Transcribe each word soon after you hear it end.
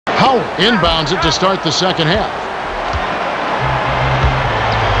Howard inbounds it to start the second half.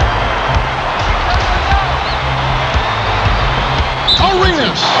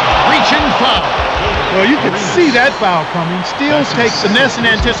 Arenas, reaching foul. Well, you can see that foul coming. Steals take finesse and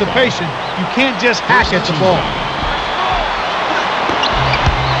anticipation. You can't just hack at the ball.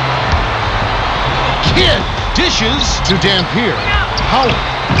 Kidd dishes to Dampier. Howard.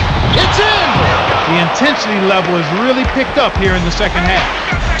 It's in! The intensity level is really picked up here in the second half.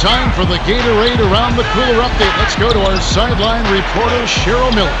 Time for the Gatorade Around the Cooler update. Let's go to our sideline reporter,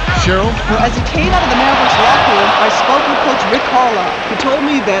 Cheryl Miller. Cheryl? Well, as he came out of the Mavericks locker room, I spoke with Coach Rick Carlisle. He told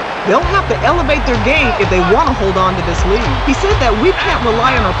me that they'll have to elevate their game if they want to hold on to this lead. He said that we can't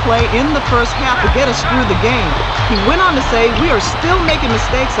rely on our play in the first half to get us through the game. He went on to say we are still making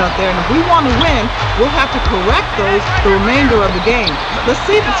mistakes out there, and if we want to win, we'll have to correct those the remainder of the game. Let's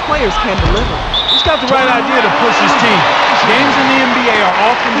see if his players can deliver. He's got the right idea to push his team. Games in the NBA are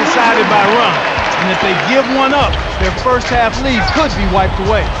often decided by runs, and if they give one up, their first half lead could be wiped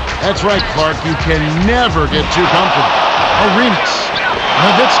away. That's right, Clark. You can never get too comfortable. Arenas.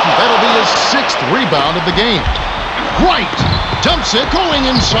 Nowitzki, that'll be his 6th rebound of the game. White dumps it going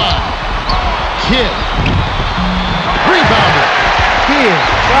inside. Kidd. Rebounded. Kidd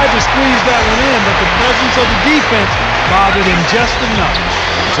tried to squeeze that one in, but the presence of the defense bothered him just enough.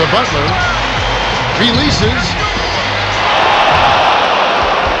 So Butler releases.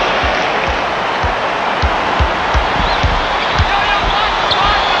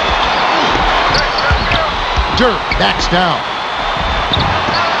 Dirk backs down.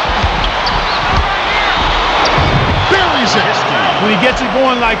 Buries it. When he gets it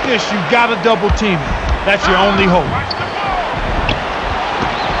going like this, you've got to double team him. That's your only hope.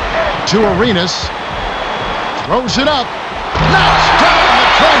 To Arenas. Throws it up. Knocks down the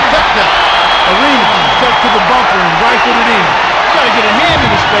trifecta. Arenas stuck to the bumper and rifled it in. You got to get a hand in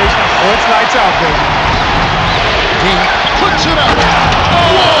his face, or it's lights out, baby. He puts it up.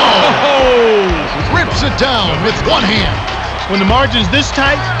 Whoa! Rips it down with one hand. When the margin's this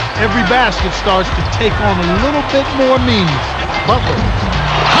tight, every basket starts to take on a little bit more meaning. Butler.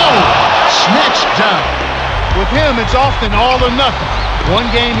 Howard snatched down. With him, it's often all or nothing. One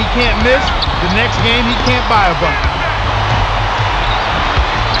game he can't miss, the next game he can't buy a bucket.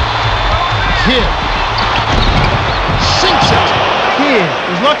 Kidd sinks it. Kidd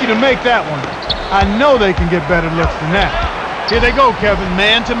was lucky to make that one. I know they can get better looks than that. Here they go, Kevin.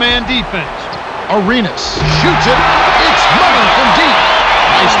 Man-to-man defense. Arenas shoots it. It's money from deep.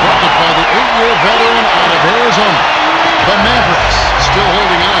 Nice bucket by the 8-year veteran out of Arizona. The Mavericks still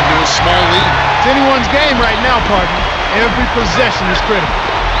holding on to a small lead. It's anyone's game right now, partner. Every possession is critical.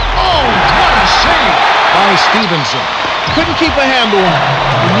 Oh, what a save by Stevenson. Couldn't keep a handle on it.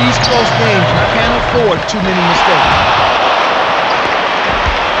 In these close games, you can't afford too many mistakes.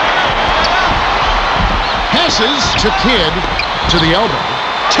 Passes to Kidd to the elbow.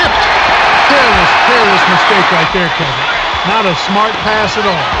 Tipped. Careless mistake right there, Kevin. Not a smart pass at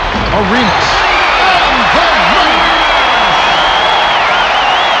all. Arenas. On the money.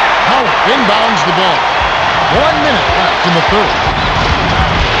 Howard inbounds the ball. 1 minute left in the third.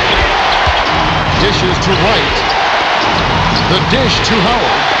 Dishes to Wright. The dish to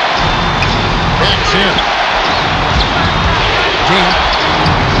Howard. Backs in. Damp.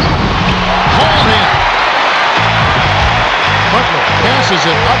 Hauled in. Butler passes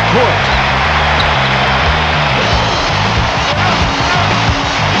it up court.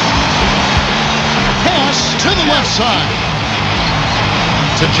 Pass to the left side.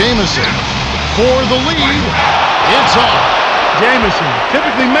 To Jamison. For the lead. It's off. Jamison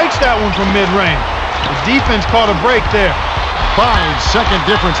typically makes that one from mid-range. The defense caught a break there. 5-second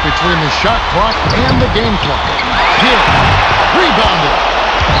difference between the shot clock and the game clock. Kidd. Rebounded.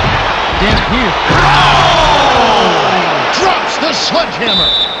 Dampier. Oh! Drops the sledgehammer.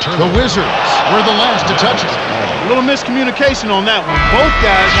 The Wizards were the last to touch it. A little miscommunication on that one. Both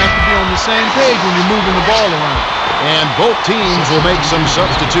guys have to be on the same page when you're moving the ball around. And both teams will make some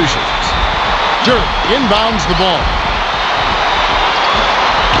substitutions. Dirk inbounds the ball.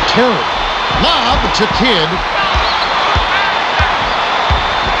 Terry. Lob to Kidd.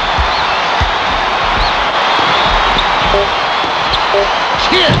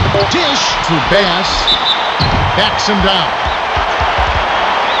 Kidd. Dish to Bass. Backs him down.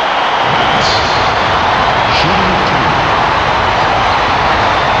 Shooting three.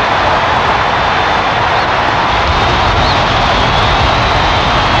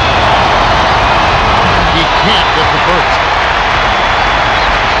 He can't get the first.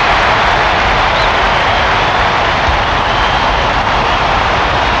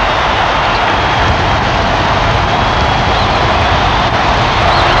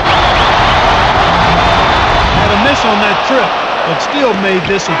 trip, but still made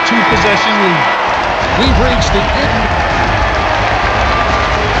this a two-possession lead. We've reached the end.